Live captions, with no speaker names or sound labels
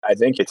I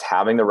think it's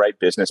having the right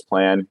business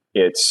plan.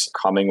 It's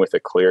coming with a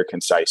clear,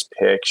 concise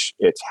pitch.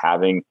 It's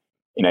having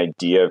an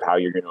idea of how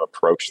you're going to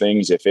approach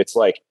things. If it's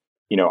like,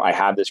 I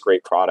have this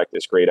great product,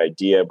 this great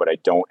idea, but I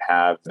don't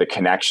have the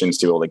connections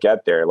to be able to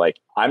get there, like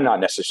I'm not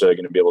necessarily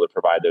going to be able to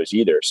provide those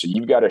either. So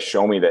you've got to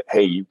show me that,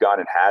 hey, you've gone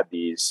and had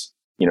these,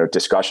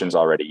 discussions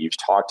already. You've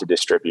talked to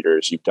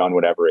distributors. You've done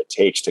whatever it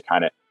takes to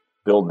kind of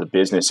build the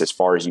business as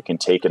far as you can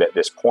take it at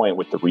this point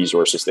with the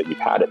resources that you've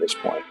had at this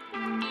point.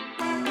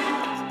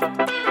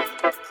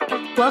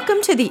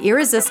 Welcome to the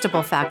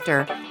Irresistible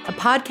Factor, a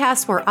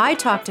podcast where I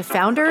talk to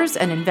founders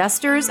and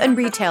investors and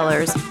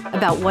retailers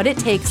about what it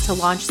takes to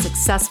launch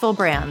successful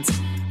brands,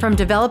 from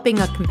developing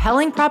a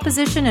compelling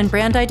proposition and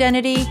brand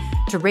identity,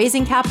 to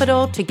raising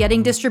capital, to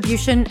getting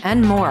distribution,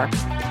 and more.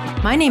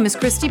 My name is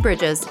Christy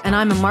Bridges, and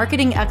I'm a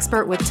marketing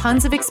expert with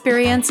tons of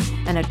experience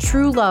and a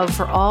true love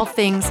for all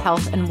things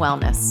health and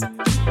wellness.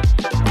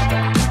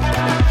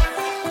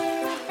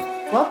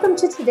 Welcome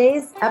to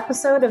today's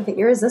episode of the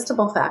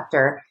Irresistible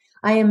Factor.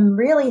 I am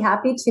really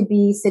happy to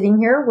be sitting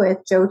here with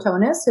Joe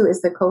Tonnos, who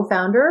is the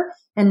co-founder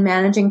and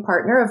managing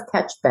partner of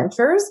Ketch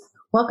Ventures.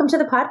 Welcome to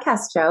the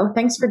podcast, Joe.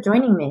 Thanks for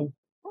joining me.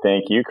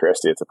 Thank you,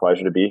 Christy. It's a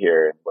pleasure to be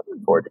here and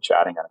looking forward to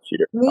chatting on a few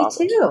different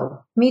topics.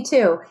 Me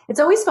too. It's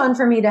always fun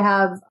for me to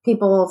have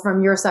people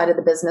from your side of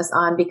the business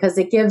on because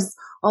it gives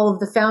all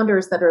of the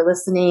founders that are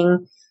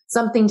listening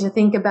something to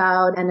think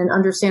about and an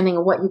understanding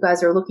of what you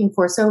guys are looking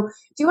for. So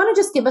do you want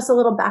to just give us a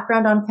little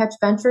background on Ketch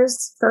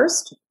Ventures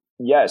first?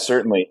 Yeah,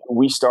 certainly.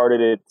 We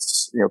started it,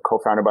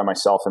 co-founded by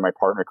myself and my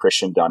partner,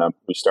 Christian Dunham.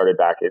 We started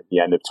back at the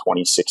end of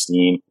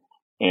 2016.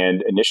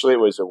 And initially it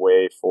was a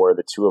way for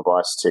the two of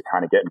us to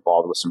kind of get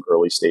involved with some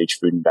early stage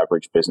food and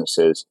beverage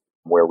businesses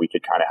where we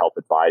could kind of help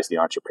advise the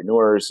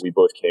entrepreneurs. We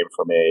both came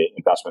from a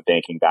investment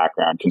banking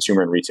background,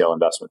 consumer and retail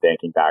investment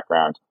banking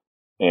background,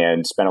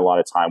 and spent a lot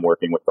of time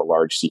working with the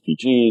large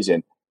CPGs.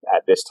 And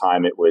at this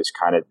time, it was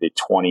kind of the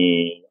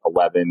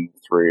 2011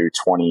 through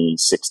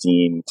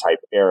 2016 type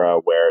era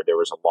where there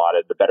was a lot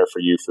of the better for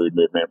you food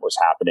movement was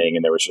happening,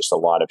 and there was just a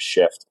lot of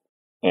shift.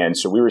 And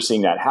so we were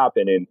seeing that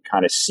happen and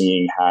kind of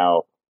seeing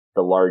how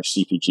the large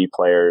CPG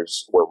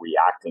players were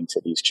reacting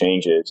to these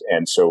changes.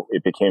 And so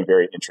it became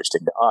very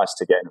interesting to us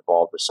to get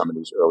involved with some of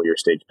these earlier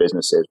stage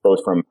businesses,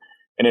 both from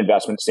an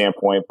investment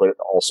standpoint, but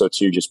also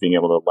to just being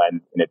able to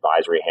lend an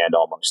advisory hand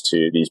almost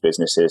to these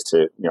businesses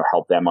to,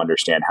 help them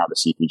understand how the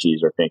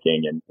CPGs are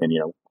thinking and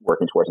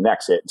working towards an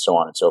exit and so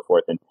on and so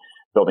forth and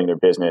building their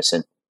business.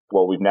 And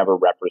while we've never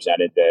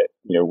represented that,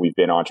 we've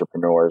been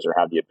entrepreneurs or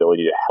have the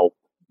ability to help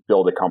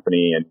build a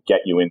company and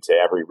get you into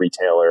every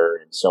retailer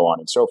and so on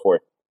and so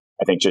forth,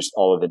 I think just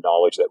all of the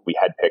knowledge that we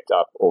had picked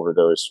up over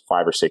those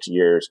 5 or 6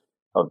 years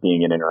of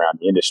being in and around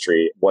the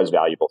industry was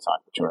valuable to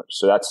entrepreneurs.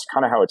 So that's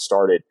kind of how it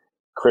started.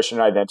 Christian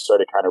and I then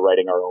started kind of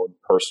writing our own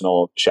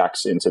personal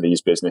checks into these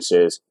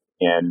businesses.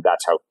 And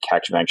that's how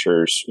Ketch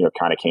Ventures,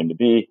 kind of came to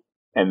be.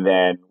 And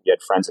then we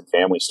had friends and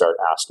family start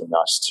asking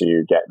us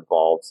to get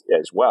involved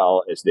as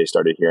well as they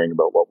started hearing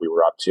about what we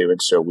were up to.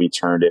 And so we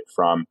turned it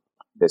from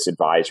this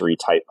advisory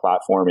type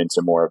platform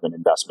into more of an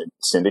investment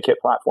syndicate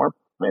platform.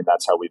 And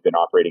that's how we've been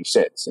operating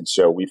since. And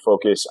so we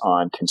focus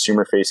on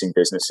consumer-facing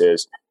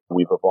businesses.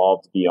 We've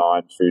evolved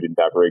beyond food and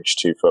beverage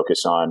to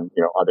focus on,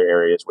 other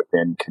areas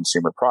within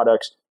consumer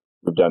products.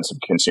 We've done some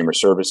consumer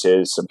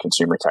services, some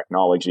consumer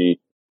technology,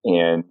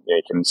 and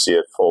you can see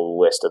a full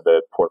list of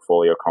the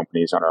portfolio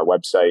companies on our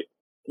website.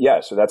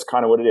 Yeah, so that's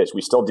kind of what it is.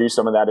 We still do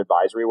some of that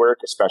advisory work,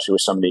 especially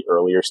with some of the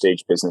earlier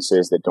stage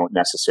businesses that don't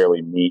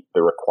necessarily meet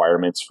the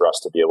requirements for us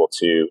to be able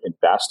to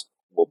invest.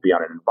 We'll be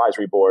on an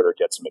advisory board or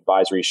get some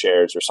advisory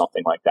shares or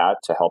something like that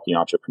to help the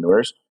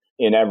entrepreneurs.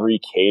 In every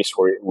case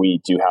where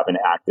we do have an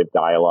active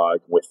dialogue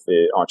with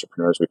the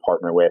entrepreneurs we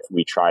partner with,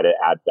 we try to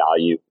add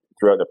value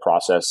throughout the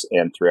process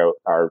and throughout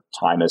our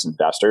time as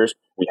investors.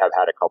 We have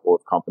had a couple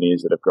of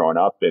companies that have grown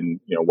up and,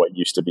 what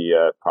used to be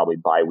a probably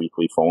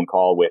bi-weekly phone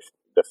call with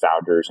the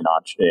founders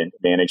and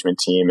management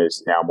team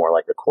is now more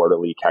like a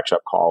quarterly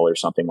catch-up call or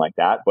something like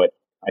that. But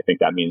I think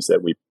that means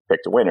that we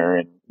picked a winner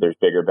and there's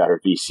bigger, better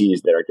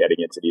VCs that are getting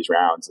into these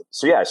rounds.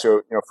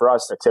 So for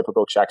us, a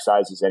typical check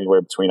size is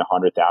anywhere between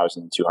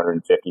 100,000 and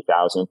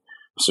 250,000.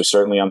 So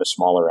certainly on the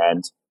smaller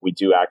end, we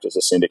do act as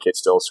a syndicate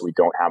still. So we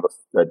don't have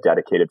a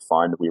dedicated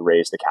fund. We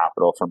raise the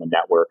capital from a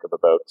network of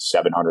about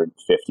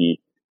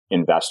 750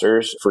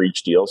 investors for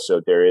each deal.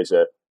 So there is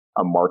a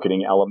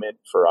marketing element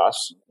for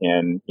us.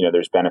 And,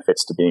 there's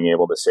benefits to being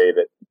able to say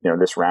that,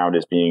 this round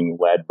is being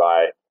led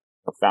by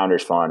a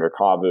founders fund or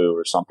Kavu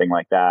or something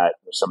like that,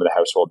 or some of the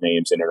household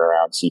names in and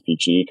around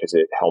CPG, because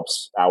it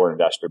helps our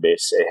investor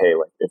base say, hey,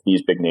 like if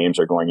these big names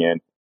are going in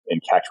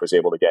and Ketch was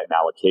able to get an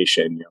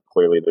allocation,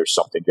 clearly there's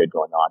something good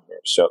going on here.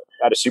 So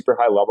at a super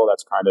high level,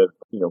 that's kind of,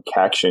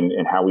 Ketch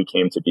and how we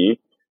came to be.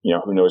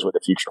 Who knows what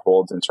the future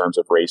holds in terms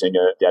of raising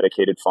a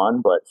dedicated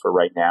fund. But for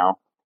right now,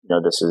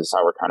 this is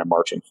how we're kind of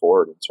marching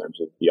forward in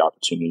terms of the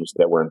opportunities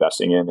that we're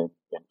investing in and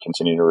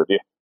continue to review.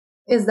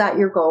 Is that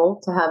your goal,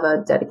 to have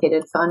a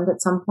dedicated fund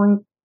at some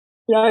point?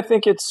 Yeah, I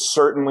think it's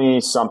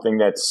certainly something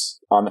that's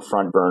on the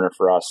front burner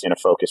for us in a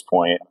focus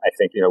point. I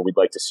think, we'd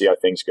like to see how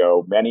things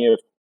go. Many of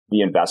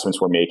the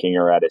investments we're making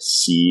are at a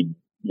seed,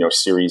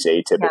 Series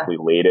A, typically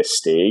latest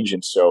stage.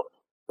 And so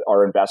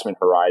our investment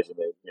horizon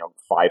is,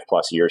 5+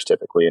 years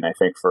typically. And I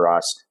think for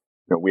us,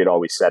 we had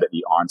always said at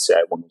the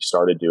onset when we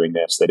started doing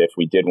this, that if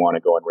we did want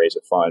to go and raise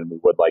a fund, we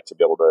would like to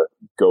be able to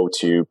go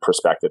to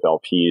prospective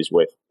LPs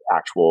with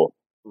actual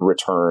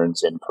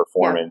returns and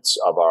performance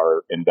of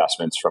our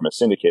investments from a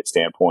syndicate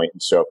standpoint.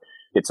 And so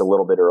it's a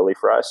little bit early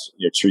for us.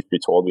 Truth be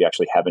told, we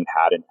actually haven't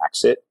had an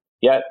exit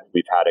yet.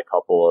 We've had a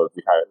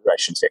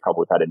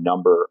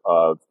number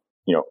of,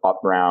 up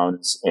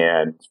rounds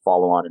and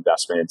follow-on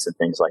investments and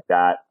things like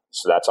that.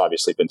 So that's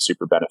obviously been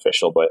super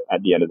beneficial. But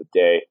at the end of the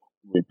day,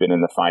 we've been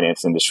in the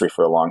finance industry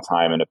for a long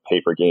time, and a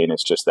paper gain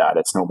is just that.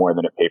 It's no more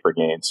than a paper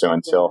gain. So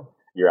until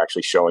you're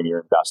actually showing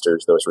your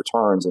investors those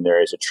returns and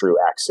there is a true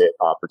exit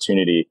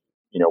opportunity,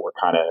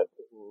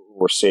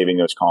 we're saving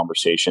those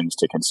conversations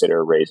to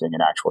consider raising an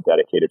actual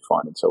dedicated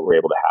fund. And so we're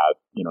able to have,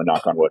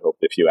 knock on wood,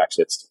 hopefully a few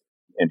exits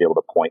and be able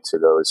to point to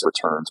those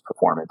returns,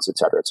 performance, et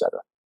cetera, et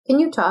cetera. Can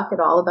you talk at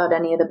all about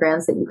any of the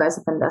brands that you guys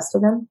have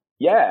invested in?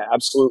 Yeah,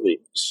 absolutely.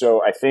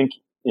 So I think,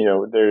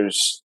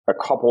 there's a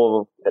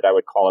couple that I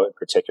would call out in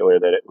particular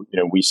that,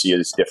 we see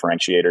as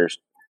differentiators.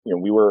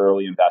 We were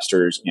early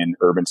investors in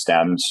Urban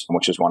Stems,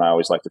 which is one I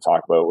always like to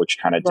talk about, which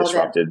kind of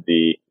disrupted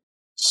the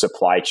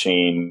supply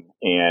chain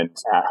and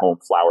at-home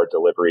flower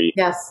delivery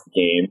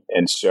game.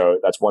 And so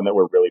that's one that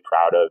we're really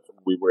proud of.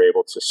 We were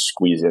able to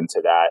squeeze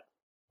into that.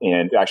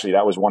 And actually,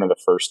 that was one of the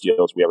first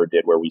deals we ever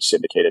did where we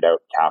syndicated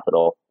out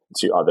capital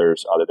to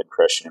others other than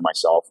Christian and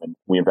myself. And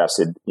we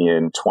invested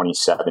in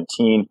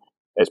 2017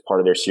 as part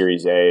of their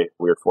Series A.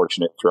 We were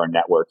fortunate through our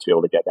network to be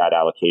able to get that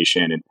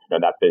allocation. And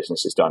that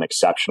business has done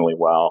exceptionally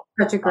well.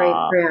 Such a great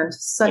brand.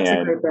 Such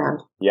a great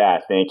brand. Yeah,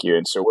 thank you.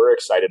 And so we're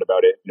excited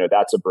about it.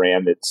 That's a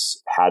brand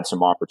that's had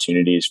some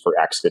opportunities for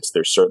exits.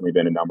 There's certainly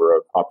been a number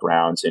of up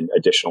rounds and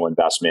additional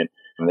investment.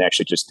 And they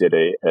actually just did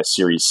a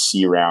Series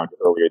C round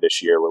earlier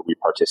this year where we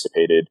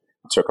participated,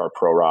 took our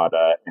pro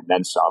rata and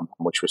then some,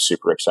 which was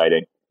super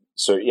exciting.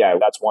 So yeah,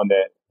 that's one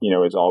that,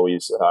 is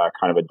always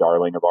kind of a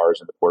darling of ours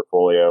in the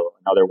portfolio.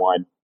 Another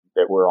one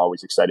that we're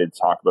always excited to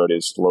talk about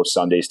is Los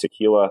Sundays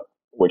Tequila,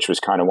 which was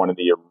kind of one of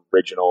the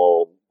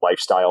original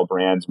lifestyle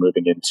brands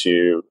moving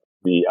into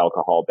the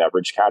alcohol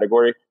beverage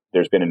category.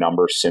 There's been a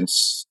number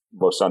since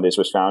Los Sundays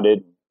was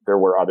founded. There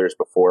were others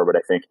before, but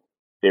I think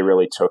they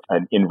really took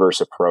an inverse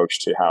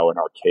approach to how an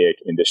archaic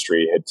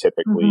industry had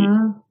typically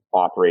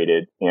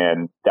operated.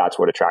 And that's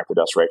what attracted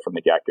us right from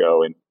the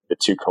get-go. And the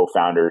two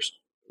co-founders,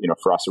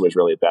 for us, it was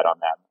really a bet on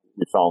them.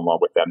 We fell in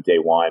love with them day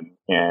one.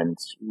 And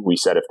we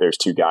said, if there's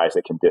two guys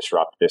that can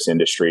disrupt this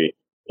industry,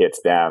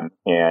 it's them.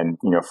 And,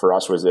 for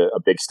us was a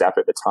big step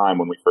at the time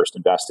when we first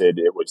invested.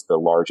 It was the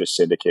largest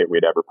syndicate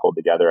we'd ever pulled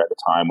together at the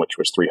time, which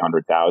was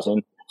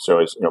 300,000. So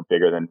it was,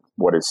 bigger than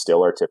what is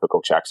still our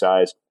typical check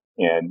size.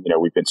 And,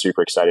 we've been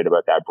super excited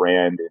about that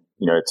brand.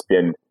 It's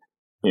been,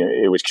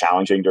 it was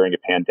challenging during a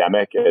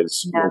pandemic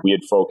as we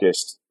had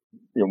focused.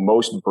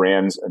 Most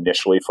brands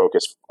initially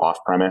focus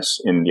off-premise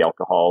in the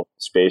alcohol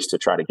space to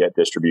try to get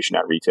distribution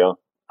at retail.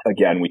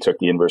 Again, we took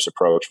the inverse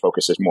approach,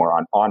 focuses more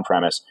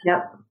on-premise.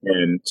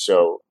 And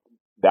so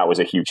that was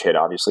a huge hit,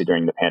 obviously,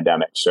 during the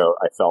pandemic. So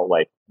I felt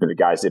like the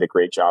guys did a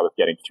great job of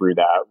getting through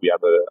that. We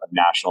have a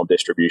national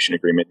distribution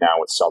agreement now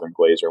with Southern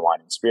Glazer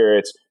Wine and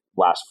Spirits.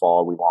 Last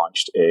fall, we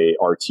launched a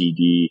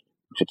RTD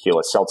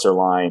tequila seltzer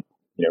line.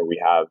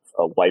 We have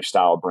a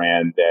lifestyle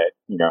brand that,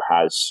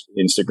 has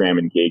Instagram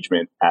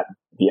engagement at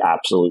the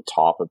absolute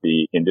top of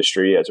the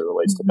industry as it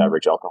relates to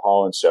beverage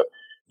alcohol. And so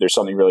there's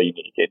something really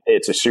unique.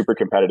 It's a super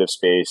competitive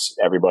space.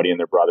 Everybody and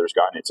their brother's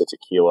gotten into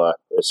tequila,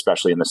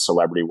 especially in the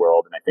celebrity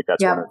world. And I think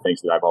that's one of the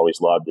things that I've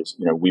always loved is,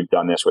 we've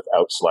done this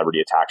without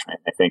celebrity attachment.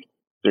 I think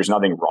there's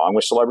nothing wrong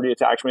with celebrity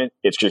attachment.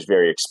 It's just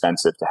very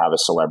expensive to have a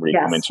celebrity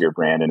come into your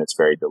brand, and it's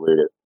very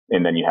diluted.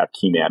 And then you have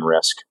key man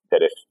risk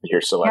that if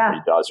your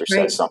celebrity does or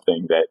says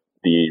something that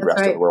the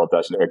rest of the world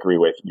doesn't agree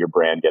with, your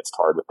brand gets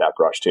tarred with that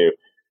brush too.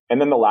 And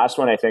then the last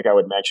one I think I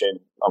would mention,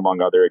 among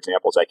other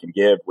examples I can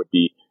give, would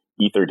be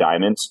Ether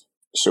Diamonds.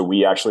 So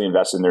we actually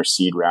invested in their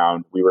seed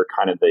round. We were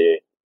kind of the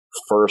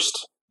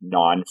first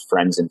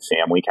non-friends and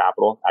family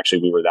capital.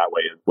 Actually, we were that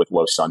way with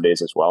Los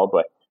Sundays as well.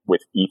 But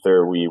with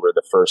Ether, we were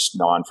the first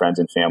non-friends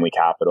and family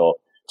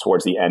capital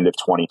towards the end of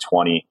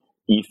 2020.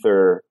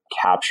 Ether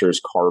captures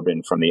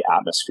carbon from the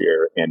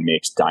atmosphere and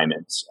makes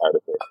diamonds out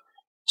of it.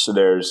 So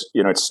there's,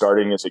 it's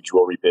starting as a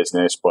jewelry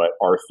business, but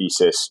our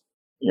thesis,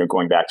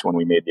 going back to when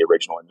we made the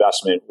original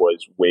investment,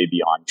 was way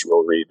beyond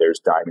jewelry. There's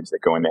diamonds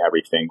that go into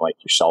everything, like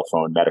your cell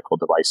phone, medical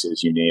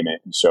devices, you name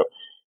it. And so,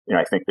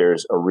 I think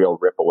there's a real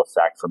ripple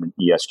effect from an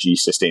ESG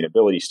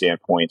sustainability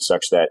standpoint,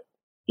 such that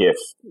if,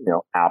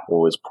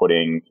 Apple is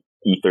putting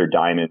Ether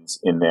diamonds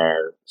in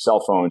their cell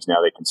phones,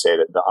 now they can say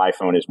that the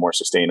iPhone is more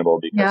sustainable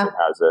because it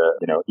has a,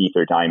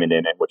 Ether diamond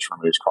in it, which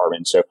removes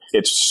carbon. So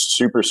it's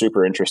super,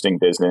 super interesting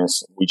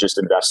business. We just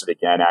invested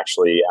again,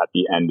 actually, at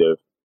the end of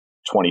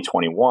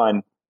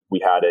 2021. we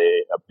had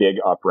a big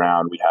up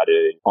round. We had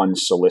an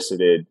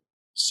unsolicited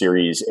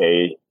Series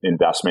A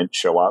investment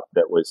show up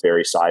that was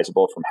very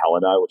sizable from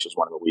Helena, which is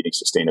one of the leading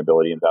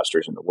sustainability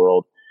investors in the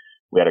world.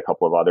 We had a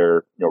couple of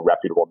other,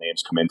 reputable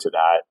names come into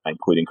that,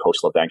 including Ketch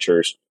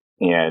Ventures.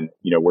 And,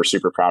 we're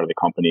super proud of the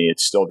company.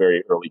 It's still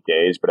very early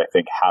days, but I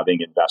think having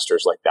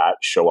investors like that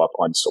show up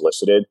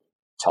unsolicited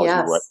tells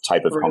you what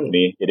type of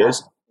company it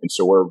is. And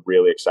so we're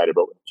really excited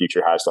about what the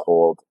future has to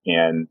hold.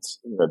 And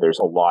there's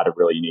a lot of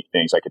really unique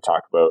things. I could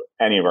talk about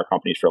any of our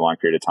companies for a long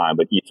period of time,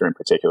 but Ether in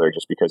particular,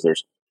 just because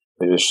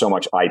there's so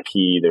much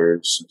IP,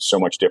 there's so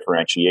much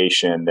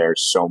differentiation,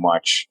 there's so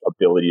much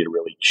ability to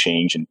really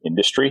change an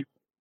industry.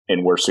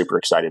 And we're super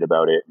excited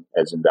about it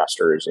as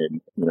investors.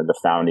 And, the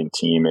founding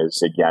team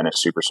is, again, a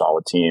super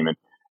solid team. And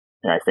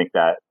I think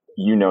that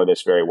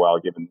this very well,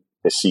 given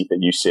the seat that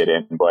you sit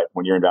in. But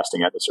when you're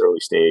investing at this early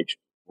stage,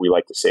 we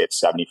like to say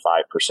it's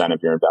 75%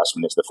 of your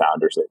investment is the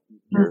founders that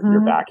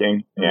you're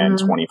backing, and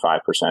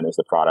 25% is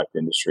the product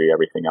industry,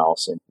 everything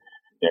else. And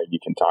you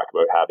can talk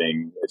about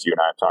having, as you and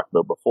I have talked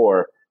about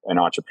before, an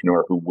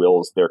entrepreneur who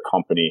wills their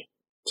company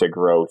to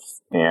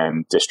growth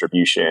and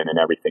distribution and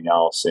everything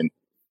else. And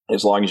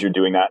as long as you're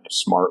doing that in a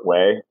smart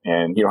way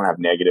and you don't have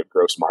negative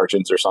gross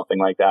margins or something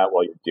like that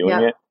while you're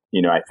doing it,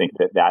 I think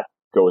that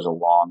goes a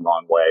long,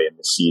 long way in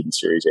the seed and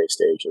Series A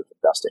stage of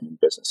investing in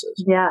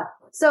businesses. Yeah.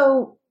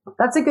 So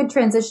that's a good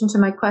transition to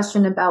my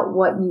question about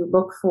what you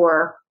look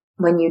for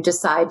when you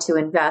decide to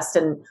invest.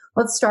 And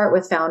let's start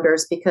with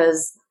founders,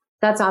 because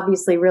that's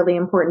obviously really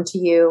important to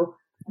you.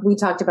 We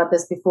talked about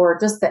this before.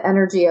 Just the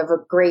energy of a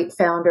great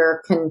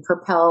founder can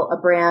propel a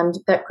brand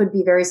that could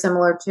be very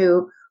similar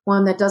to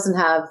one that doesn't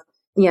have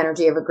the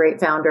energy of a great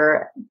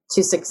founder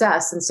to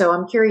success. And so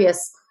I'm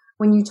curious,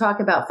 when you talk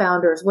about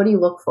founders, what do you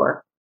look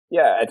for?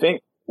 Yeah, I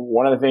think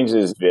one of the things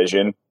is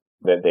vision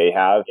that they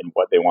have and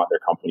what they want their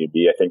company to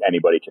be. I think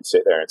anybody can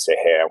sit there and say,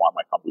 hey, I want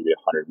my company to be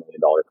 $100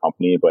 million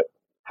company, but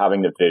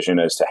having the vision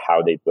as to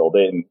how they build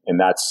it, and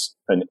that's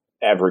an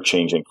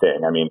ever-changing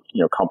thing. I mean,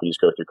 companies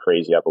go through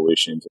crazy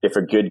evolutions. If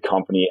a good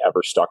company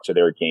ever stuck to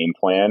their game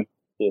plan,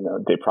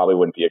 they probably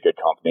wouldn't be a good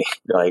company.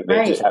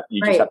 Just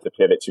have to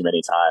pivot too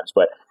many times.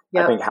 But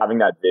I think having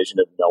that vision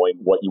of knowing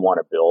what you want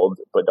to build,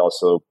 but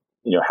also,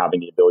 having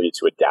the ability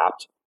to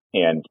adapt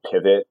and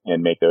pivot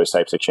and make those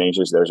types of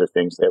changes, those are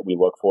things that we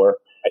look for.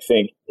 I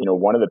think,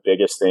 one of the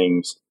biggest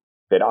things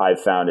that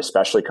I've found,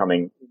 especially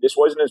this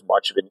wasn't as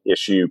much of an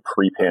issue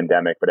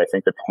pre-pandemic, but I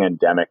think the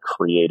pandemic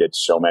created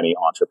so many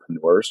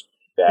entrepreneurs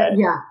that,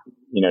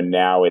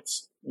 now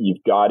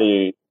you've got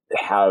to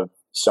have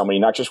somebody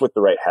not just with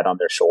the right head on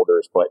their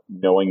shoulders, but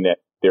knowing that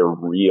they're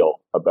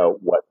real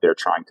about what they're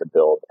trying to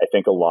build. I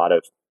think a lot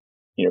of,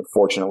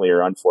 fortunately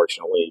or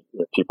unfortunately,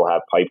 people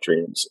have pipe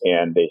dreams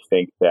and they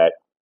think that,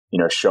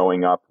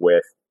 showing up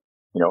with,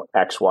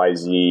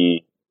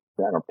 XYZ,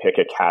 pick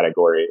a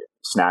category,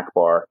 snack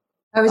bar.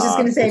 I was just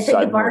going to say, pick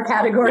a bar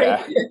category,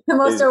 the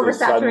most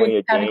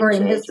oversaturated category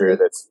in history.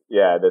 That's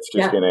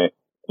just going to,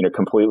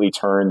 completely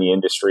turn the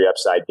industry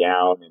upside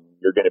down, and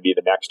you're going to be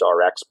the next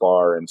RX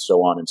bar, and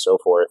so on and so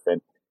forth.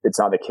 And it's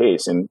not the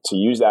case. And to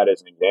use that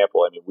as an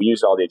example, I mean, we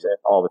use all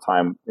the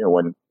time,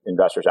 when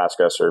investors ask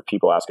us or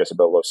people ask us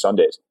about Los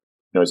Sundays,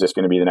 is this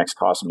going to be the next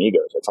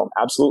Casamigos? I tell them,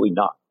 absolutely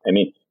not. I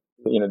mean,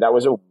 that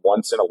was a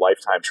once in a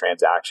lifetime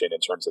transaction in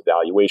terms of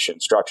valuation,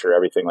 structure,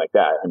 everything like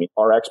that. I mean,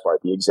 RX Bar,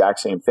 the exact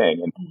same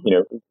thing.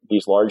 And,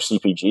 these large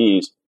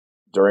CPGs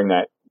during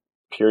that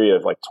period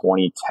of like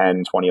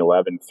 2010,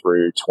 2011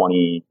 through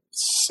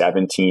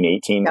 2017,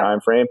 18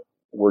 timeframe,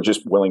 were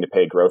just willing to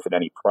pay growth at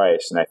any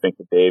price. And I think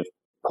that they've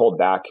pulled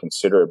back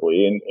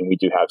considerably. And we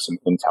do have some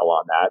intel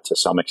on that to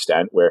some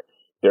extent, where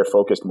they're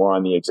focused more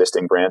on the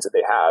existing brands that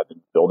they have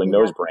and building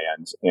those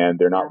brands. And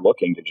they're not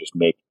looking to just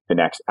make the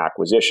next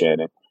acquisition.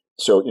 And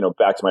so,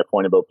 back to my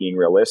point about being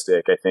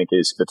realistic, I think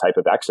is the type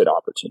of exit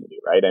opportunity,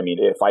 right? I mean,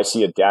 if I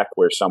see a deck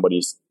where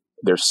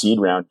their seed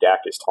round deck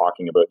is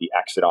talking about the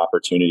exit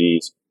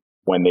opportunities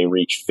when they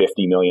reach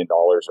 $50 million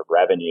of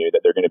revenue, that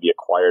they're going to be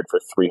acquired for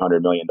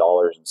 $300 million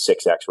and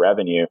 6x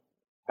revenue,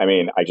 I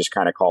mean, I just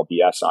kind of call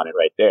BS on it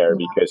right there,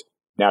 because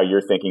now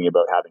you're thinking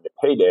about having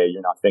a payday.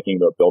 You're not thinking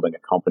about building a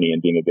company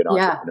and being a good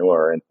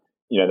entrepreneur. And,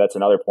 that's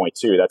another point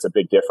too. That's a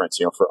big difference.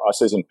 For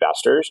us as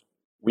investors,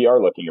 we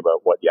are looking about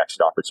what the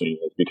exit opportunity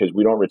is, because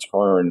we don't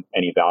return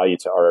any value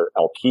to our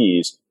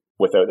LPs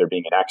without there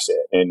being an exit.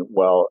 And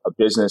while a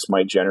business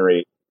might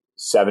generate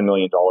 $7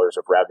 million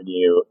of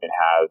revenue and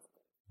have,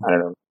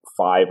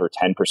 5 or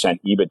 10%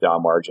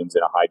 EBITDA margins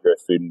in a high growth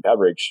food and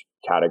beverage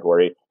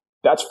category,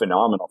 that's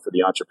phenomenal for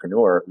the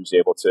entrepreneur who's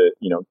able to,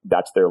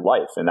 that's their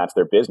life and that's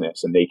their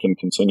business. And they can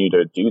continue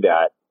to do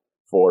that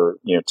for,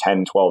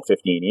 10, 12,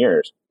 15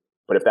 years.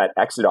 But if that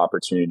exit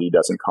opportunity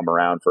doesn't come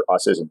around for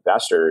us as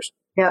investors,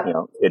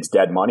 it's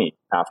dead money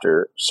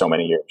after so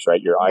many years,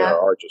 right? Your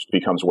IRR just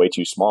becomes way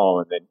too small.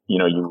 And then,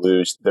 you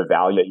lose the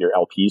value that your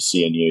LPs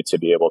see in you to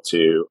be able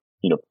to,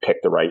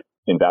 pick the right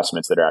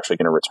investments that are actually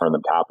going to return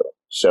them capital.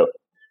 So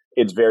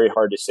it's very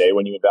hard to say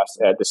when you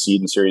invest at the seed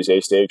and Series A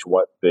stage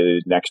what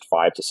the next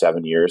 5 to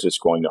 7 years is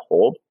going to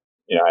hold.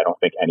 I don't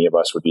think any of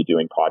us would be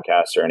doing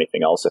podcasts or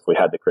anything else if we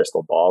had the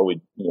crystal ball.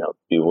 We'd,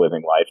 be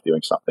living life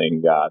doing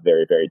something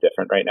very, very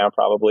different right now,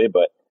 probably.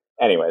 But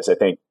anyways, I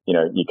think,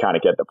 you kind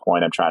of get the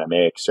point I'm trying to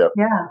make. So,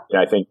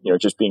 I think,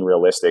 just being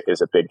realistic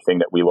is a big thing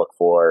that we look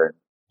for.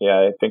 And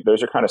I think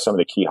those are kind of some of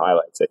the key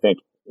highlights. I think,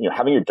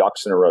 having your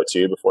ducks in a row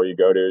too before you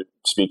go to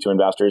speak to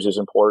investors is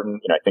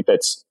important. I think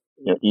that's,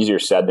 easier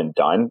said than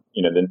done.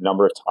 The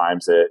number of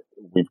times that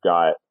we've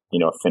got,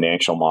 a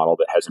financial model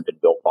that hasn't been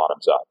built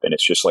bottoms up and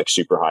it's just like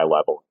super high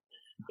level.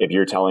 If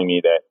you're telling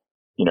me that,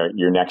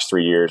 your next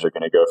 3 years are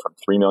going to go from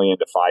 3 million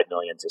to 5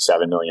 million to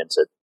 7 million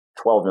to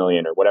 12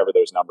 million or whatever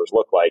those numbers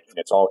look like, and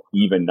it's all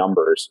even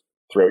numbers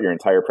throughout your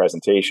entire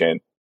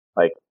presentation,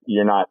 like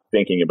you're not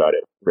thinking about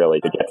it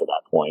really to get to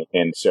that point.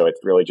 And so it's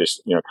really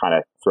just, kind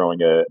of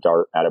throwing a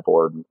dart at a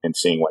board and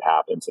seeing what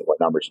happens and what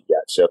numbers you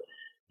get. So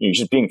you're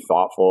just being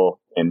thoughtful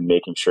and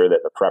making sure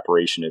that the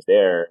preparation is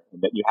there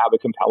and that you have a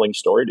compelling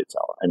story to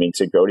tell. I mean,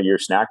 to go to your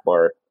snack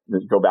bar,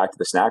 go back to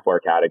the snack bar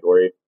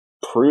category,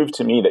 prove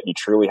to me that you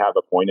truly have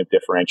a point of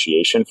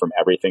differentiation from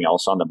everything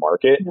else on the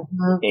market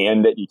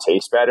and that you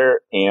taste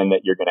better and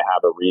that you're going to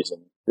have a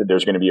reason, that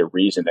there's going to be a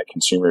reason that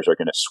consumers are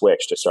going to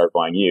switch to start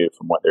buying you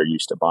from what they're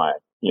used to buying.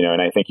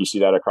 And I think you see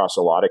that across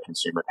a lot of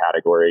consumer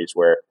categories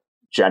where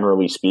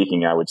generally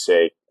speaking, I would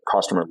say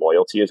customer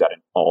loyalty is at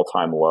an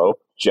all-time low.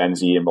 Gen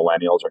Z and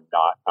millennials are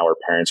not our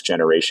parents'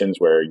 generations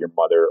where your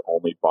mother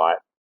only bought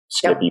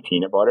Skippy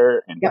peanut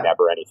butter and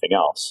never anything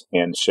else.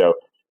 And so,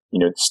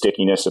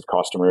 stickiness of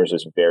customers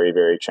is very,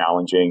 very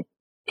challenging.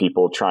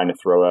 People trying to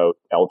throw out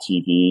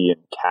LTV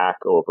and CAC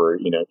over,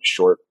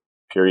 short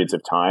periods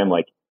of time,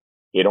 like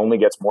it only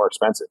gets more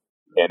expensive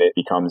and it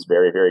becomes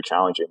very, very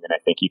challenging. And I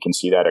think you can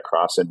see that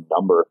across a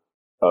number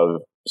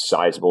of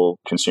sizable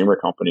consumer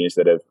companies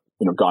that have,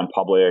 gone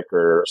public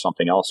or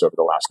something else over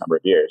the last number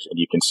of years. And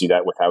you can see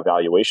that with how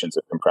valuations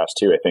have compressed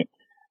too. I think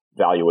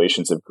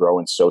valuations have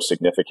grown so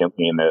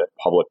significantly in the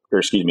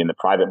in the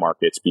private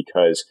markets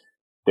because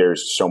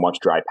there's so much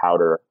dry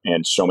powder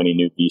and so many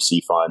new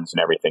VC funds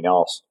and everything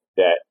else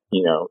that,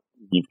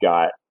 you've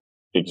got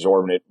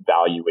exorbitant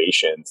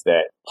valuations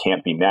that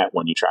can't be met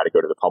when you try to go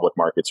to the public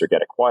markets or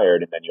get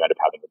acquired. And then you end up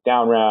having a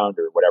down round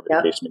or whatever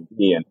the case may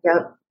be. And,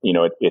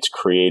 it's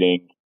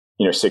creating,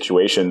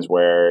 situations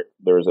where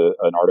there was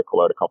an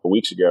article out a couple of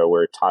weeks ago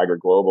where Tiger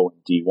Global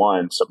and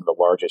D1, some of the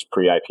largest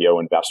pre-IPO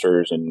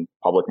investors and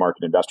public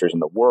market investors in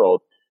the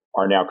world,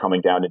 are now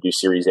coming down to do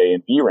Series A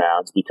and B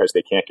rounds because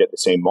they can't get the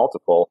same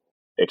multiple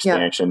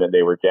expansion that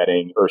they were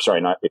getting, or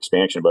sorry, not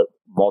expansion, but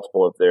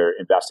multiple of their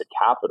invested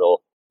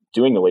capital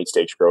doing the late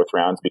stage growth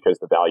rounds because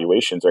the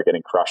valuations are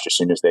getting crushed as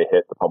soon as they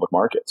hit the public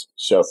markets.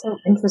 So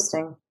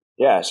interesting.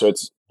 Yeah. So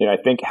it's, I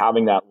think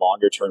having that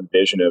longer term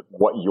vision of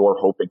what you're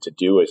hoping to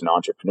do as an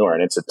entrepreneur,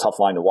 and it's a tough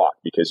line to walk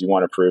because you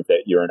want to prove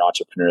that you're an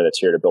entrepreneur that's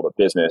here to build a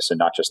business and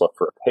not just look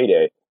for a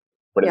payday.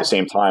 But at the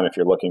same time, if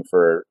you're looking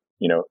for,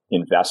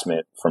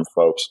 investment from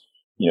folks,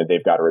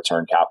 they've got to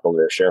return capital to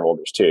their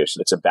shareholders too. So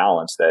it's a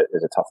balance that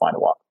is a tough line to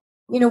walk.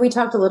 We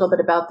talked a little bit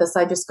about this.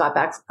 I just got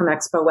back from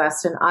Expo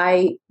West and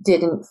I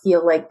didn't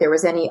feel like there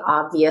was any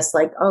obvious,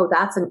 like, oh,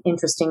 that's an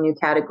interesting new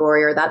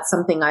category or that's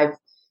something I've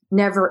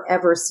never,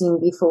 ever seen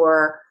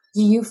before.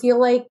 Do you feel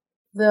like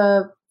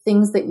the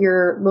things that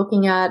you're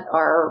looking at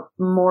are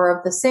more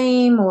of the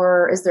same,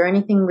 or is there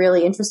anything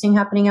really interesting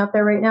happening out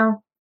there right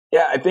now?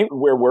 Yeah, I think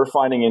where we're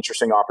finding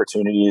interesting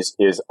opportunities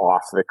is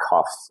off the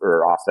cuff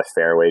or off the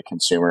fairway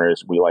consumer,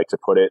 as we like to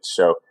put it.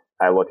 So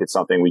I look at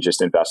something, we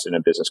just invested in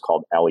a business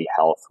called Ellie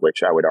Health,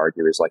 which I would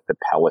argue is like the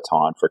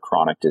Peloton for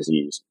chronic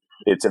disease.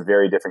 It's a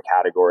very different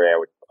category. I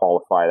would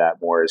qualify that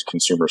more as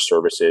consumer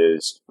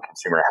services,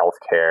 consumer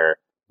healthcare.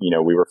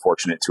 We were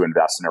fortunate to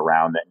invest in a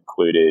round that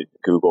included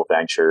Google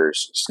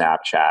Ventures,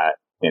 Snapchat,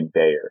 and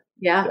Bayer.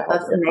 Yeah,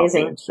 that's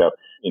amazing. Company. So,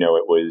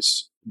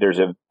 there's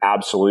an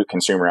absolute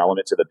consumer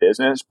element to the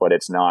business, but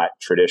it's not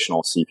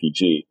traditional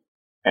CPG.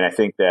 And I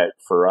think that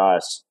for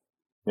us,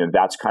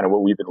 that's kind of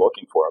what we've been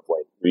looking for of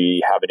late.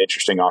 We have an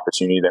interesting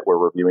opportunity that we're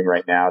reviewing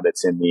right now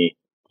that's in the,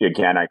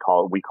 again,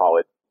 we call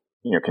it,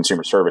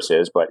 consumer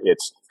services, but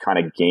it's kind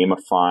of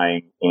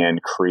gamifying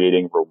and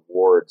creating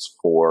rewards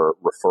for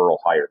referral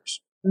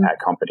hires at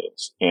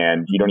companies.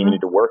 And you don't even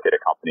need to work at a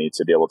company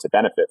to be able to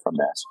benefit from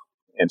this.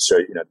 And so,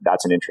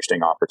 that's an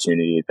interesting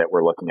opportunity that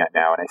we're looking at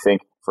now. And I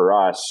think for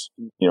us,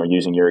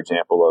 using your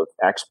example of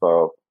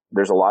Expo,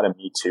 there's a lot of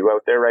Me Too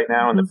out there right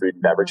now in the food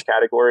and beverage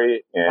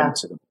category. And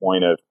to the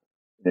point of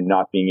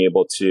not being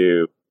able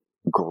to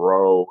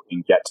grow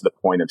and get to the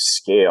point of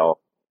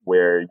scale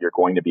where you're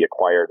going to be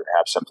acquired or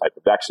have some type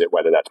of exit,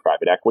 whether that's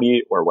private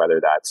equity or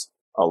whether that's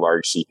a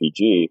large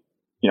CPG.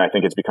 I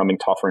think it's becoming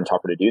tougher and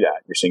tougher to do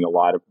that. You're seeing a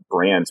lot of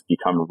brands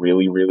become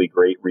really, really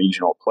great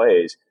regional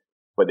plays,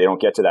 but they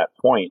don't get to that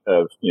point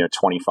of,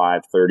 $25,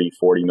 $30,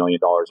 $40 million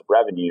of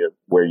revenue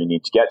where you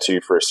need to get to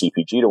for a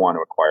CPG to want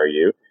to acquire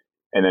you.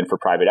 And then for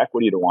private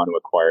equity to want to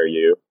acquire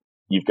you,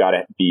 you've got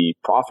to be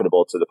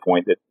profitable to the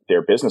point that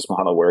their business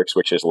model works,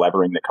 which is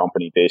levering the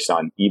company based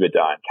on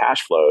EBITDA and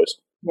cash flows.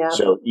 Yeah.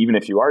 So even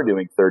if you are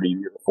doing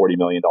 $30 or $40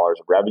 million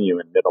of revenue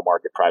and middle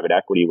market private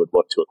equity would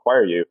look to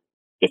acquire you,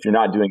 if you're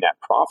not doing that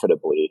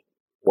profitably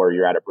or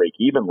you're at a break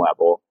even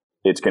level,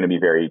 it's going to be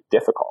very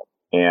difficult.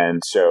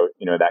 And so,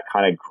 that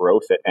kind of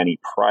growth at any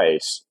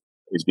price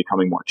is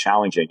becoming more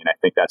challenging. And I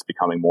think that's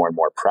becoming more and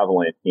more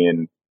prevalent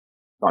in,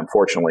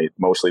 unfortunately,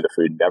 mostly the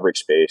food and beverage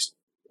space.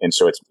 And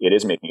so it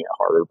is making it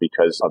harder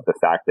because of the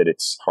fact that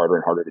it's harder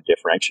and harder to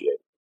differentiate.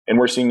 And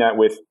we're seeing that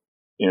with,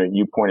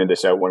 you pointed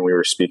this out when we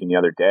were speaking the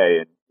other day,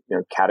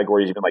 and,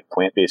 categories even like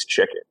plant-based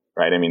chicken,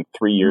 right? I mean,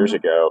 3 years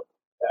ago,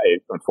 I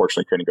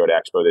unfortunately couldn't go to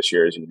Expo this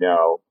year, as you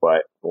know,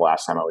 but the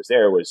last time I was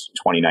there was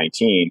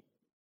 2019.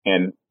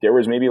 And there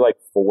was maybe like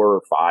 4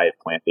 or 5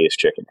 plant-based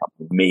chicken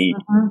companies, maybe.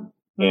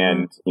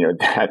 And,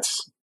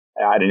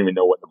 I don't even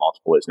know what the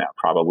multiple is now,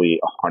 probably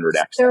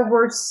 100x. There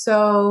were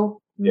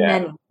so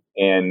many.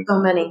 And so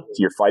many.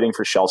 You're fighting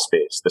for shelf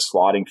space. The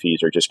slotting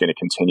fees are just going to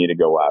continue to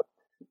go up.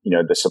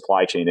 The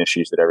supply chain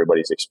issues that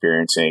everybody's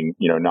experiencing,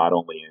 not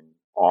only in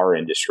our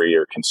industry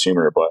or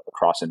consumer, but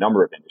across a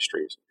number of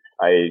industries.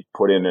 I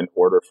put in an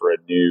order for a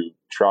new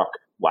truck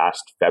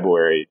last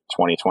February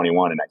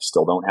 2021, and I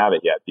still don't have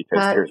it yet because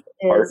there's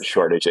part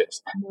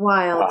shortages.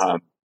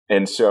 Wild.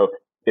 And so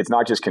it's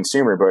not just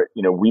consumer, but,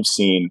 we've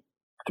seen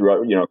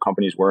throughout,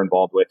 companies we're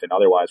involved with and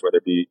otherwise, whether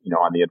it be,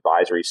 on the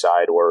advisory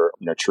side or,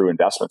 true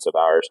investments of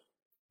ours,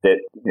 that,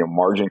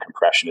 margin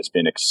compression has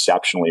been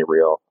exceptionally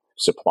real.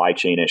 Supply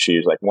chain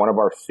issues, like one of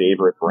our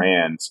favorite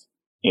brands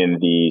in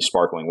the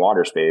sparkling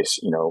water space,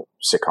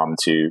 succumbed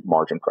to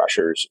margin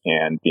pressures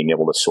and being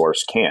able to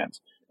source cans.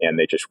 And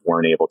they just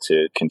weren't able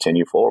to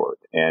continue forward.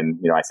 And,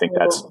 I think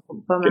that's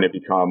going to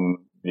become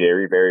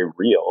very, very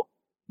real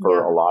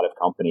for a lot of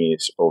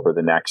companies over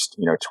the next,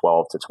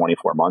 12 to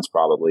 24 months,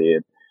 probably.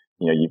 And,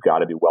 you've got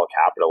to be well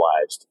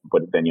capitalized,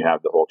 but then you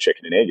have the whole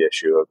chicken and egg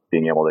issue of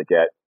being able to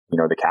get,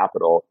 the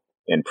capital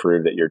and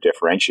prove that you're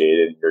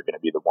differentiated and you're going to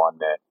be the one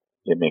that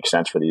it makes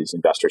sense for these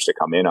investors to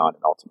come in on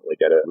and ultimately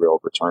get a real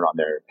return on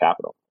their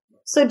capital.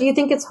 So do you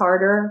think it's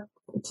harder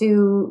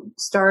to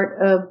start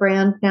a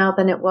brand now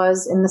than it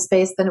was in the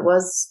space than it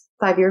was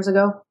 5 years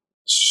ago?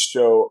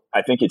 So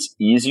I think it's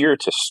easier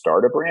to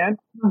start a brand.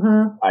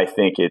 I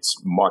think it's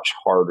much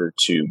harder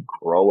to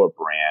grow a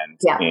brand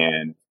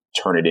and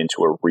turn it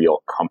into a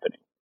real company.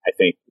 I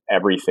think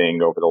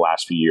everything over the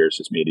last few years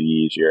has made it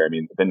easier. I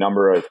mean, the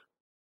number of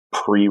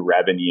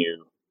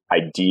pre-revenue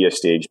idea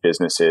stage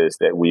businesses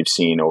that we've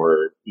seen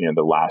over,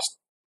 the last,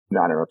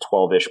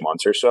 12-ish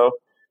months or so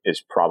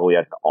is probably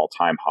at an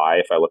all-time high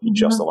if I look at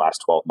just the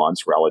last 12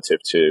 months relative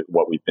to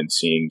what we've been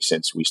seeing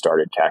since we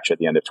started Ketch at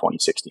the end of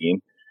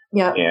 2016.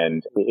 Yeah.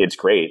 And it's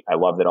great. I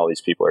love that all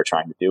these people are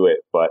trying to do it.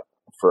 But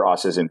for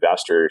us as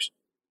investors,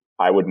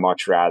 I would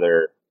much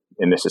rather,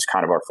 and this is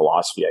kind of our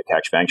philosophy at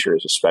Ketch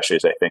Ventures, especially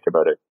as I think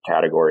about a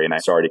category, and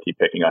I'm sorry to keep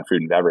picking on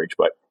food and beverage,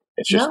 but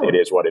it's just, it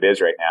is what it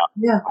is right now.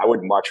 Yeah. I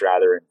would much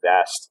rather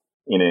invest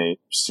in a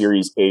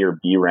series A or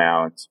B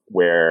round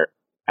where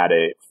at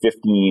a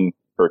 $15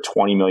 or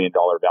 $20 million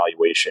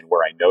valuation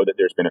where I know that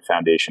there's been a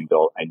foundation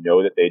built, I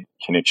know that they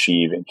can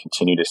achieve and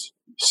continue to,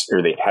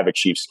 or they have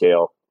achieved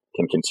scale,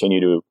 can continue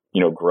to,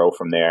 grow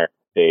from there.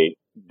 They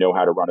know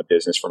how to run a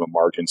business from a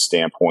margin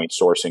standpoint,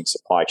 sourcing,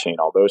 supply chain,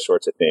 all those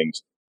sorts of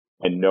things,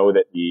 and know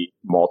that the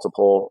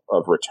multiple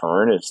of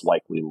return is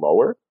likely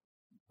lower,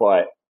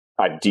 but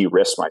I've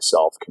de-risked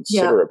myself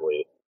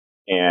considerably.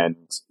 And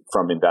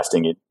from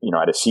investing it,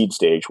 at a seed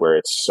stage where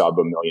it's sub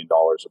 $1 million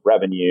of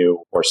revenue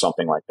or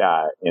something like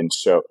that. And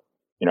so,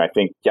 I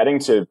think getting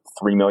to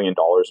 $3 million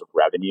of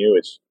revenue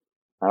is,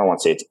 I don't want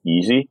to say it's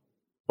easy,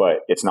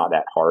 but it's not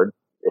that hard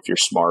if you're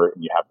smart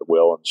and you have the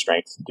will and the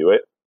strength to do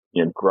it.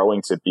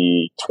 Growing to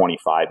be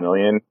 25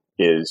 million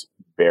is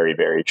very,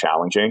 very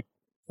challenging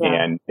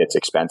and it's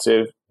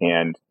expensive.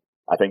 And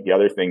I think the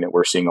other thing that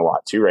we're seeing a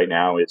lot too right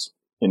now is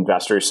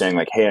investors saying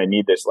like, hey, I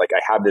need this, like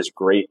I have this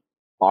great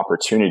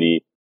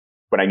opportunity,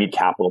 but I need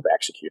capital to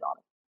execute on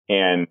it.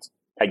 And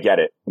I get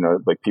it.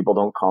 Like people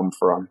don't come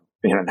from,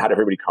 not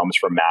everybody comes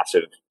from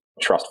massive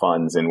trust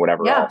funds and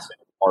whatever else.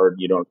 Or,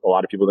 a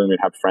lot of people don't even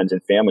have friends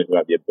and family who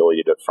have the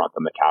ability to front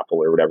them the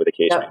capital or whatever the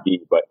case may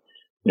be. But,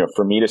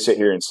 for me to sit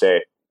here and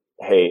say,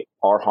 hey,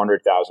 our $100,000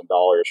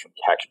 from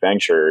Ketch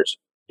Ventures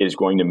is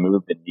going to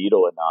move the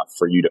needle enough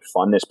for you to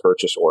fund this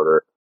purchase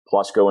order,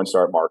 plus go and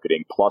start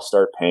marketing, plus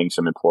start paying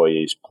some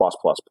employees, plus,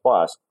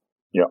 our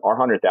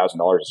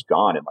 $100,000 is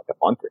gone in like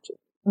a month or two.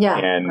 Yeah.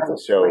 And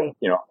so,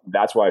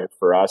 that's why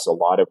for us, a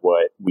lot of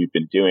what we've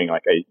been doing,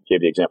 like I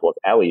gave the example of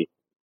Ellie,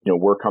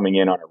 we're coming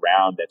in on a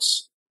round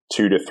that's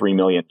 $2 to $3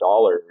 million,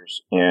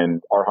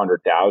 and our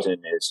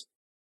 100,000 is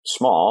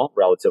small,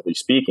 relatively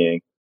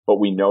speaking, but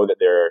we know that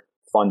they're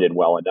funded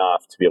well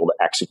enough to be able to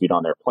execute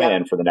on their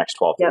plan for the next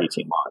 12 to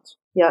 18 months.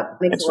 Yeah.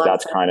 And so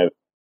that's kind of,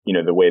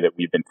 the way that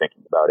we've been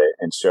thinking about it.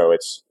 And so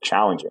it's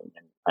challenging.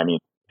 And I mean,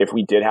 if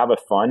we did have a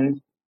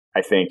fund,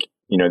 I think,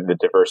 the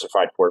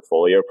diversified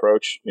portfolio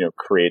approach,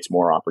 creates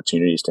more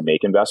opportunities to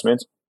make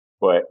investments.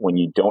 But when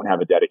you don't have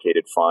a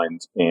dedicated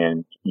fund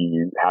and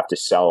you have to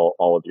sell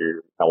all of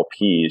your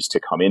LPs to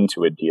come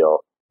into a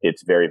deal,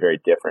 it's very, very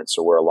different.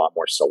 So we're a lot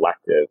more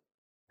selective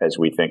as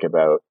we think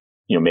about,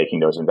 making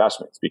those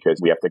investments, because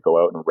we have to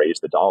go out and raise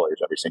the dollars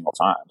every single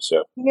time.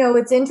 So,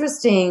 it's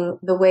interesting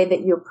the way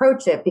that you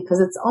approach it, because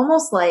it's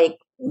almost like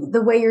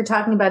the way you're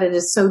talking about it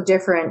is so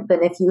different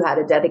than if you had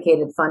a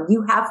dedicated fund.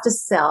 You have to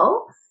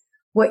sell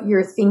what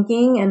you're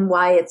thinking and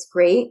why it's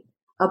great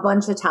a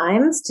bunch of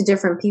times to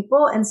different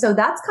people. And so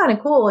that's kind of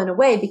cool in a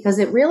way, because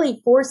it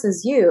really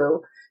forces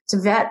you to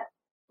vet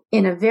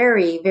in a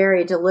very,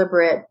 very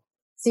deliberate,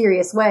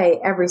 serious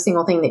way every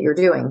single thing that you're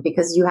doing,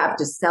 because you have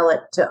to sell it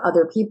to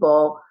other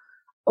people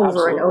over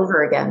Absolutely. and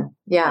over again.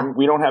 Yeah. And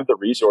we don't have the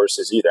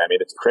resources either. I mean,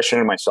 it's Christian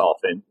and myself,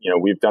 and,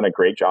 we've done a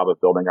great job of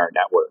building our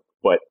network,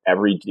 but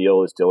every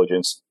deal is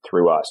diligenced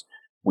through us.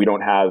 We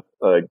don't have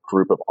a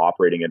group of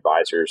operating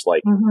advisors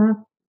like,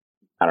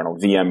 I don't know,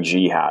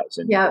 VMG has.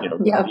 And,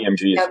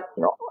 VMG is,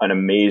 an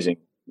amazing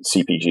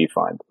CPG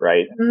fund,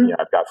 right?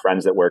 I've got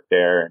friends that work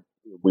there, and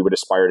we would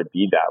aspire to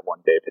be that one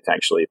day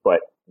potentially, but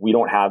we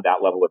don't have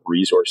that level of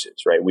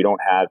resources, right? We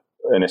don't have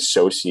an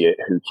associate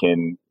who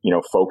can,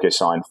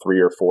 focus on 3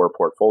 or 4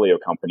 portfolio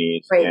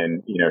companies, right,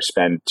 and,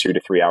 spend 2 to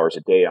 3 hours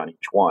a day on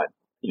each one.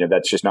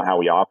 That's just not how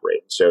we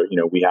operate. So,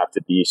 we have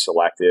to be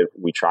selective.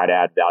 We try to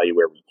add value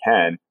where we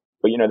can,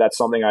 but, that's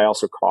something I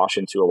also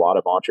caution to a lot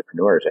of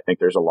entrepreneurs. I think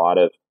there's a lot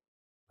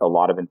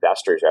of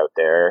investors out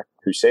there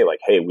who say like,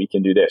 hey, we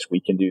can do this, we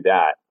can do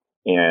that.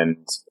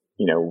 And,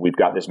 we've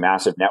got this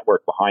massive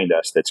network behind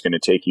us that's going to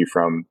take you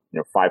from,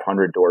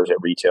 500 doors at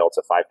retail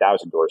to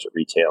 5,000 doors at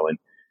retail. And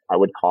I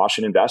would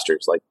caution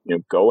investors, like,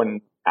 go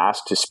and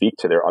ask to speak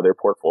to their other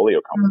portfolio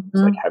companies.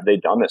 Like, have they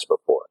done this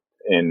before?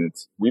 And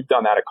we've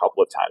done that a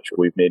couple of times where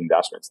we've made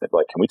investments that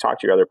like, can we talk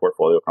to your other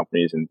portfolio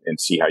companies and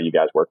see how you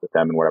guys work with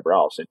them and whatever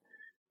else? And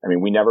I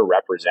mean, we never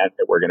represent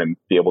that we're going to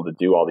be able to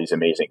do all these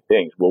amazing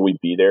things. Will we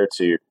be there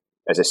to,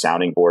 as a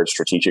sounding board,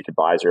 strategic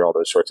advisor, all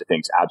those sorts of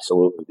things?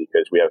 Absolutely,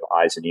 because we have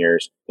eyes and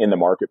ears in the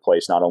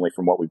marketplace, not only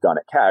from what we've done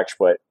at Ketch,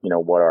 but,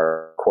 what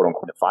our quote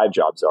unquote 5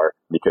 jobs are,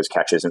 because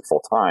Ketch isn't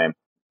full time.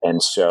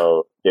 And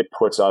so it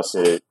puts us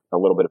at a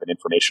little bit of an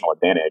informational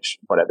advantage,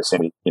 but at the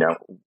same,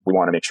 we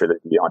want to make sure that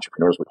the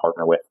entrepreneurs we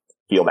partner with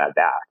feel that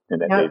back, and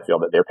that they feel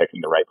that they're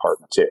picking the right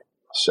partner too.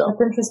 So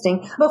that's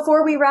interesting.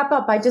 Before we wrap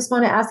up, I just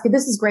want to ask you,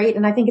 this is great,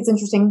 and I think it's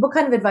interesting. What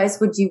kind of advice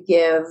would you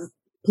give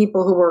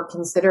people who were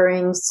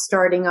considering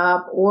starting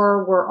up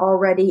or were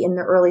already in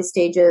the early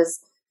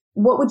stages?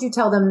 What would you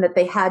tell them that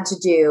they had to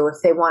do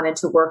if they wanted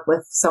to work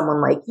with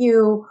someone like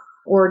you,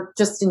 or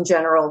just in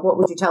general, what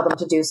would you tell them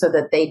to do so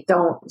that they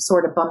don't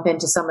sort of bump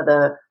into some of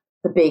the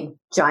big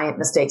giant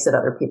mistakes that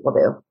other people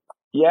do?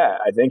 Yeah,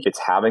 I think it's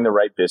having the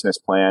right business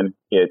plan.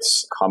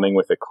 It's coming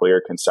with a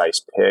clear,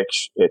 concise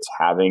pitch. It's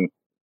having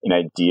an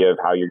idea of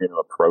how you're going to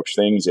approach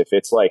things. If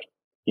it's like,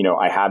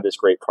 I have this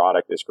great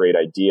product, this great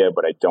idea,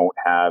 but I don't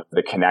have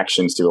the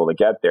connections to be able to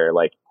get there,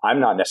 like, I'm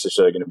not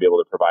necessarily going to be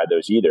able to provide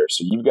those either.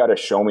 So you've got to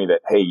show me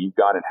that, hey, you've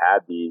gone and had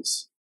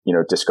these,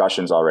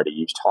 discussions already.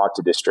 You've talked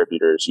to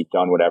distributors. You've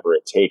done whatever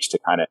it takes to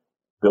kind of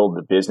build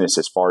the business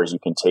as far as you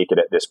can take it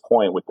at this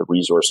point with the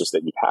resources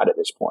that you've had at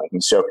this point.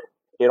 And so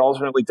it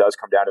ultimately does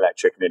come down to that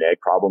chicken and egg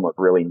problem of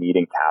really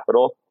needing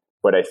capital.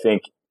 But I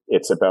think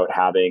it's about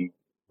having,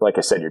 like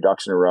I said, your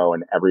ducks in a row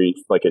and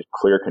like a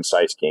clear,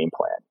 concise game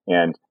plan.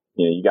 And,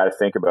 you got to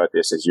think about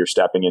this as you're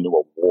stepping into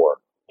a war.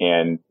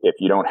 And if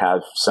you don't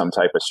have some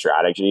type of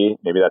strategy,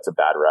 maybe that's a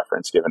bad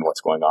reference given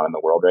what's going on in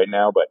the world right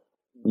now, but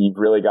you've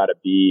really got to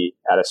be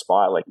at a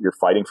spot like you're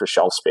fighting for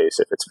shelf space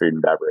if it's food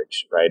and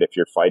beverage, right? If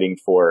you're fighting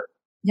for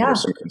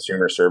some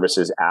consumer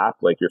services app,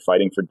 like you're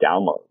fighting for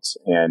downloads,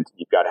 and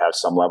you've got to have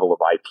some level of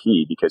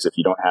IP, because if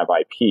you don't have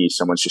IP,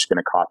 someone's just going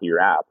to copy your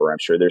app, or I'm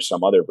sure there's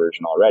some other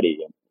version already.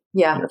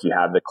 And if you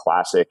have the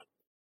classic,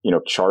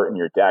 chart in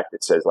your deck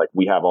that says like,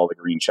 we have all the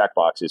green check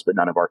boxes, but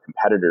none of our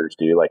competitors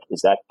do, like,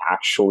 is that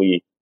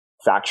actually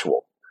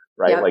factual,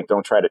 right? Like,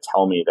 don't try to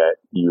tell me that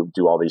you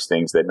do all these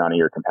things that none of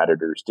your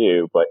competitors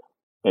do.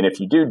 And if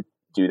you do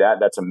that,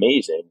 that's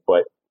amazing,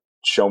 but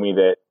show me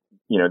that,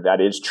 that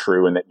is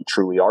true, and that you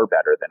truly are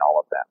better than all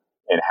of them,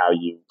 and how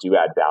you do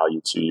add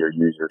value to your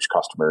users,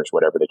 customers,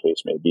 whatever the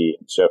case may be.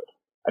 And so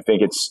I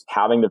think it's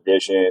having the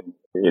vision,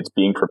 it's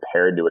being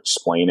prepared to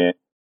explain it,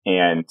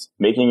 and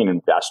making an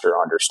investor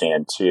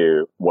understand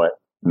too what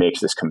makes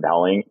this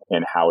compelling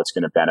and how it's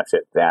going to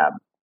benefit them.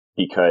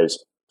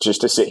 Because just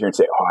to sit here and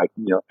say,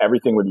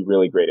 everything would be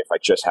really great if I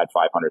just had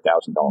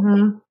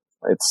 $500,000.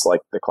 It's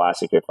like the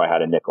classic, if I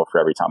had a nickel for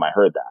every time I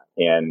heard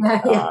that. And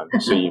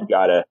so you've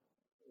got to,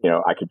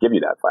 I could give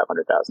you that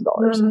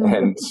 $500,000.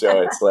 And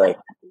so it's like,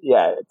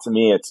 to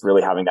me, it's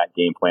really having that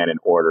game plan in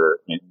order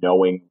and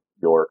knowing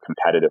your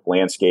competitive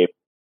landscape,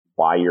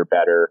 why you're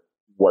better,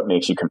 what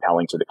makes you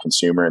compelling to the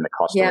consumer and the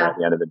customer at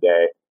the end of the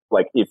day.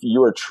 Like, if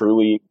you are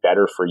truly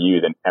better for you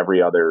than every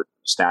other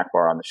snack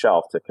bar on the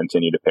shelf, to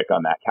continue to pick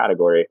on that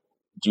category,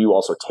 do you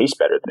also taste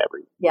better than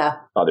every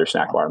other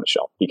snack bar on the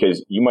shelf?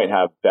 Because you might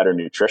have better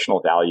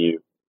nutritional value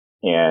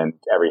and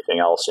everything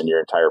else in your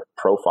entire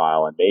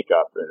profile and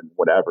makeup and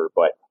whatever,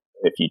 but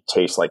if you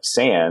taste like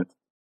sand,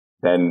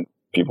 then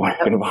people aren't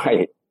going to buy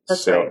it.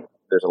 That's right.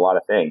 there's a lot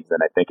of things. And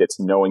I think it's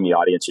knowing the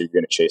audience you're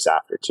going to chase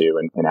after too,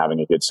 and having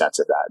a good sense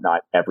of that.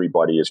 Not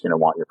everybody is going to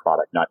want your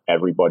product. Not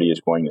everybody is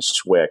going to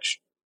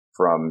switch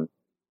from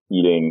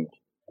eating,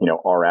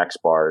 RX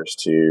bars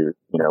to,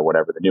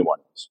 whatever the new one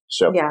is.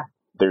 So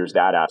there's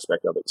that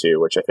aspect of it too,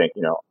 which I think,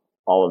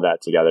 all of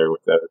that together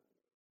with the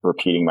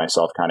repeating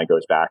myself kind of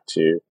goes back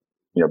to,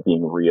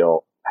 being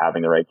real,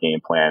 having the right game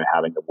plan,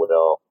 having the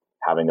will,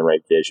 having the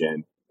right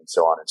vision, and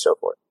so on and so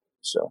forth.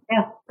 So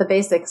the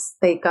basics,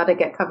 they got to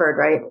get covered,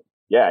 right?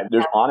 Yeah.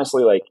 There's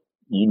honestly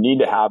you need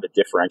to have a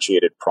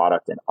differentiated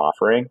product and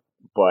offering,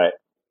 but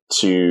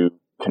to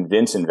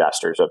convince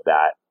investors of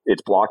that,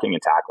 it's blocking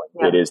and tackling.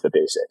 Yeah. It is the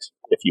basics.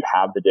 If you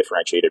have the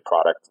differentiated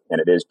product and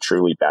it is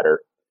truly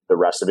better, the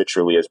rest of it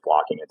truly is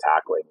blocking and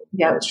tackling.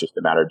 And it's just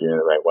a matter of doing it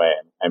the right way.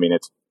 And I mean,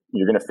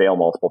 you're going to fail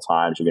multiple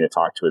times. You're going to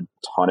talk to a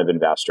ton of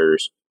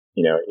investors.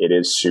 It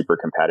is super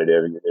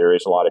competitive. There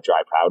is a lot of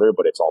dry powder,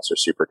 but it's also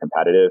super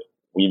competitive.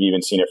 We've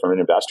even seen it from an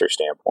investor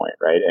standpoint,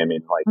 right? I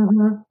mean,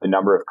 the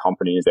number of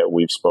companies that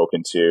we've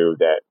spoken to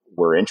that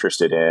we're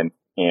interested in,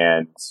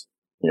 and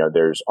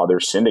there's other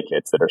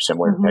syndicates that are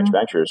similar to Ketch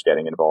Ventures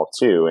getting involved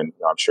too. And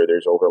I'm sure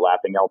there's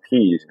overlapping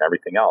LPs and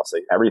everything else.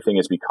 Everything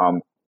has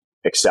become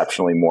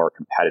exceptionally more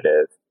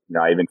competitive.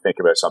 I even think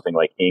about something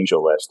like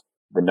AngelList.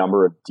 The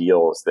number of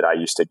deals that I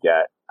used to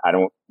get, I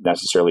don't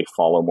necessarily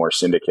follow more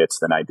syndicates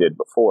than I did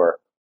before,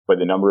 but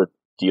the number of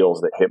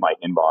deals that hit my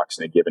inbox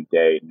in a given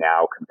day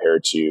now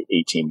compared to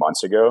 18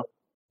 months ago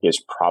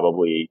is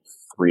probably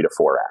 3 to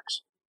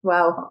 4x.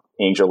 Wow.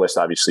 AngelList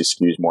obviously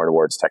skews more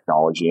towards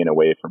technology and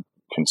away from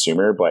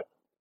consumer, but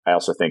I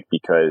also think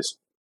because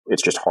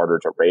it's just harder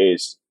to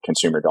raise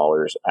consumer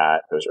dollars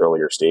at those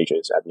earlier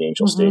stages, at the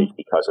angel stage,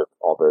 because of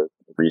all the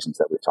reasons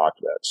that we've talked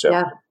about.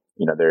 So,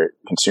 their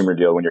consumer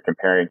deal, when you're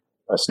comparing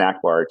a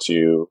snack bar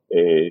to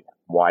a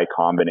Y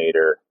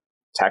Combinator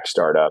tech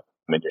startup,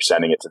 and you're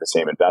sending it to the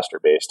same investor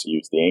base, to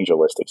use the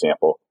AngelList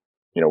example,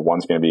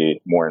 one's going to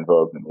be more in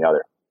vogue than the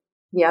other.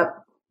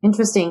 Yep.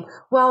 Interesting.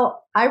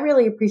 Well, I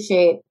really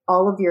appreciate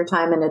all of your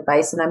time and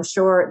advice. And I'm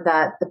sure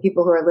that the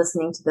people who are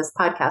listening to this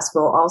podcast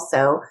will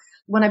also.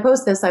 When I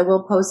post this, I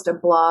will post a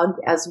blog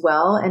as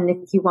well. And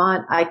if you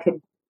want, I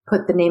could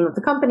put the name of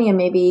the company and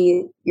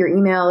maybe your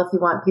email if you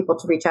want people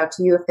to reach out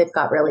to you if they've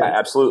got really. Yeah,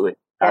 absolutely.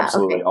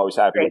 Absolutely. Okay. Always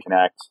happy to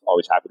connect.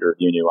 Always happy to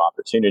review new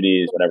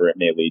opportunities, whatever it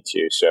may lead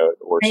to. So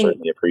we're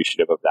certainly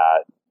appreciative of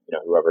that.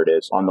 Whoever it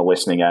is on the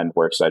listening end,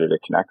 we're excited to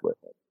connect with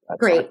it.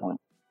 Great.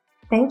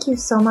 Thank you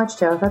so much,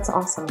 Joe. That's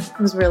awesome. It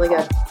was really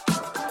good.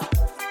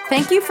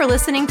 Thank you for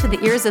listening to The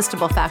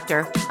Irresistible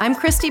Factor. I'm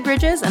Christy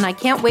Bridges, and I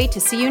can't wait to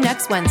see you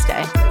next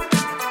Wednesday.